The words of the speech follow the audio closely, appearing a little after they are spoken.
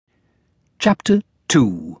Chapter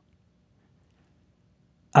 2.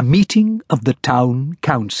 A Meeting of the Town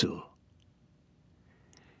Council.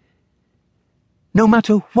 No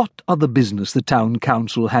matter what other business the town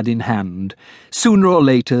council had in hand, sooner or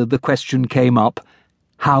later the question came up,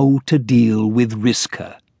 how to deal with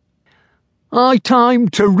Rizka. Time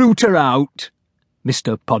to root her out.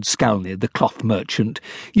 Mr. Podskalny, the cloth merchant,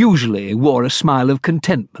 usually wore a smile of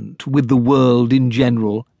contentment with the world in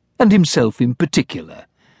general, and himself in particular.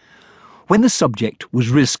 When the subject was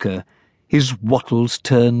Rizka, his wattles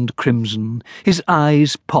turned crimson, his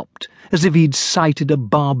eyes popped, as if he'd sighted a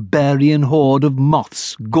barbarian horde of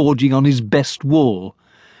moths gorging on his best wool.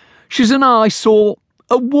 She's an eyesore,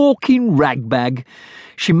 a walking ragbag.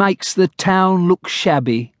 She makes the town look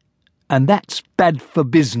shabby, and that's bad for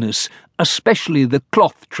business, especially the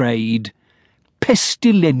cloth trade.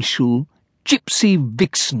 Pestilential, gypsy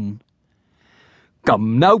vixen.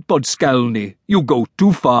 Come now, Podskalny, you go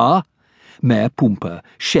too far. Mayor Pumper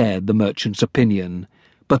shared the merchant's opinion,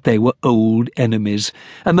 but they were old enemies,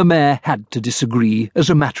 and the mayor had to disagree as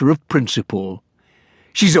a matter of principle.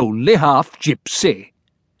 She's only half gypsy.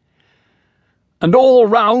 And all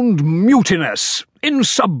round mutinous,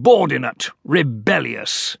 insubordinate,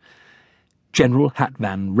 rebellious. General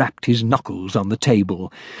Hatvan rapped his knuckles on the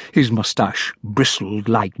table. His moustache bristled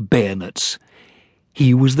like bayonets.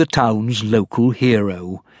 He was the town's local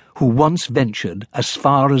hero, who once ventured as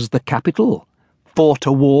far as the capital, fought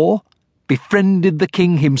a war, befriended the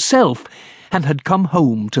king himself, and had come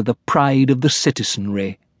home to the pride of the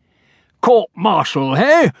citizenry. Court-martial,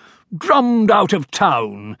 eh? Drummed out of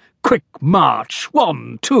town. Quick march.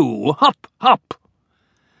 1, 2, hop, hop.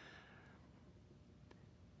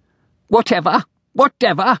 Whatever,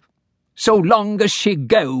 so long as she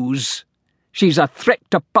goes. She's a threat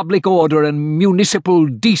to public order and municipal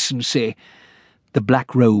decency. The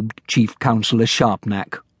black-robed Chief Councillor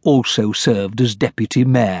Sharpnack also served as deputy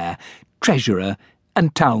mayor, treasurer,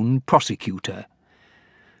 and town prosecutor.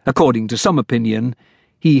 According to some opinion,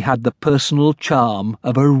 he had the personal charm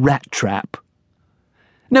of a rat trap.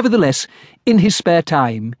 Nevertheless, in his spare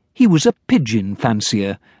time, he was a pigeon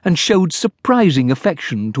fancier and showed surprising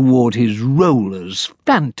affection toward his rollers,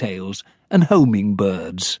 fantails, and homing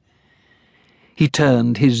birds. He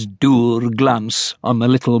turned his dour glance on the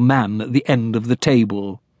little man at the end of the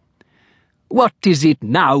table. "What is it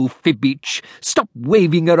now, Fibbitch? Stop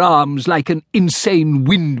waving your arms like an insane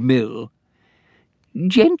windmill."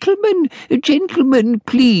 Gentlemen,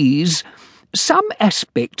 please. Some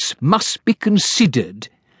aspects must be considered."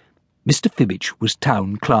 Mr. Fibbitch was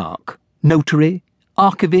town clerk, notary,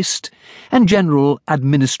 archivist, and general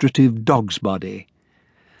administrative dog's body.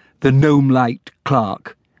 The gnome-like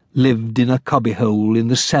clerk lived in a cubbyhole in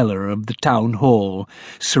the cellar of the town hall,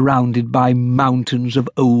 surrounded by mountains of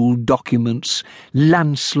old documents,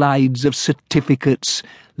 landslides of certificates,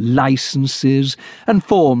 licenses, and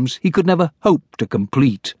forms he could never hope to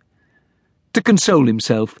complete. To console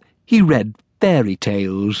himself, he read fairy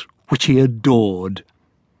tales, which he adored.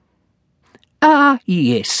 "Ah,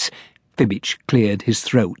 yes," Fibbitch cleared his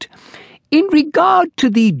throat. "In regard to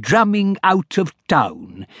the drumming out of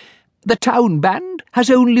town, the town band has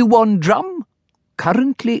only one drum,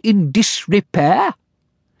 currently in disrepair."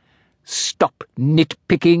 "Stop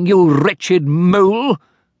nitpicking, you wretched mole,"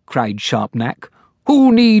 cried Sharpnack.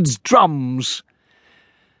 "Who needs drums?"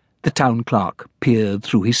 The town clerk peered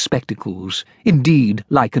through his spectacles, indeed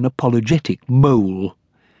like an apologetic mole.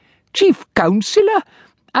 "Chief Councillor,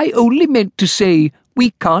 I only meant to say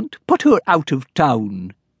we can't put her out of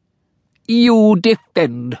town." "You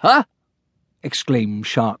defend her?" exclaimed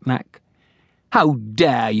Sharpnack. "How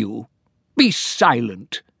dare you? Be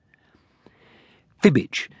silent."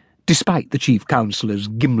 Fibbitch, despite the Chief Councillor's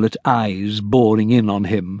gimlet eyes boring in on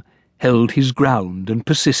him, held his ground and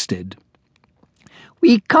persisted.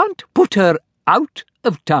 "We can't put her out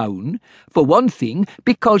of town, for one thing,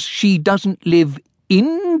 because she doesn't live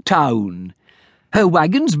in town. Her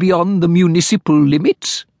wagon's beyond the municipal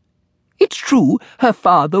limits. It's true her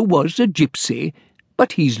father was a gypsy,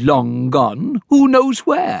 but he's long gone, who knows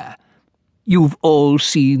where. You've all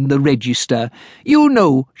seen the register. You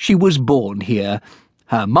know she was born here.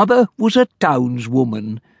 Her mother was a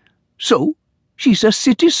townswoman. So she's a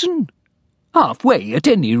citizen. Halfway, at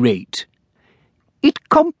any rate." "It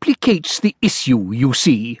complicates the issue, you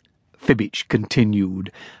see," Fibbitch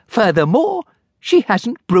continued. "Furthermore, she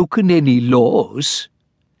hasn't broken any laws."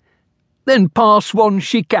 "Then pass one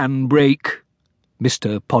she can break."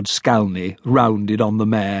 Mr. Podskalny rounded on the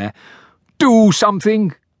mayor. "Do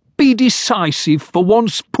something. Be decisive for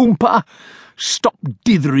once, Pumper. Stop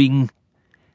dithering."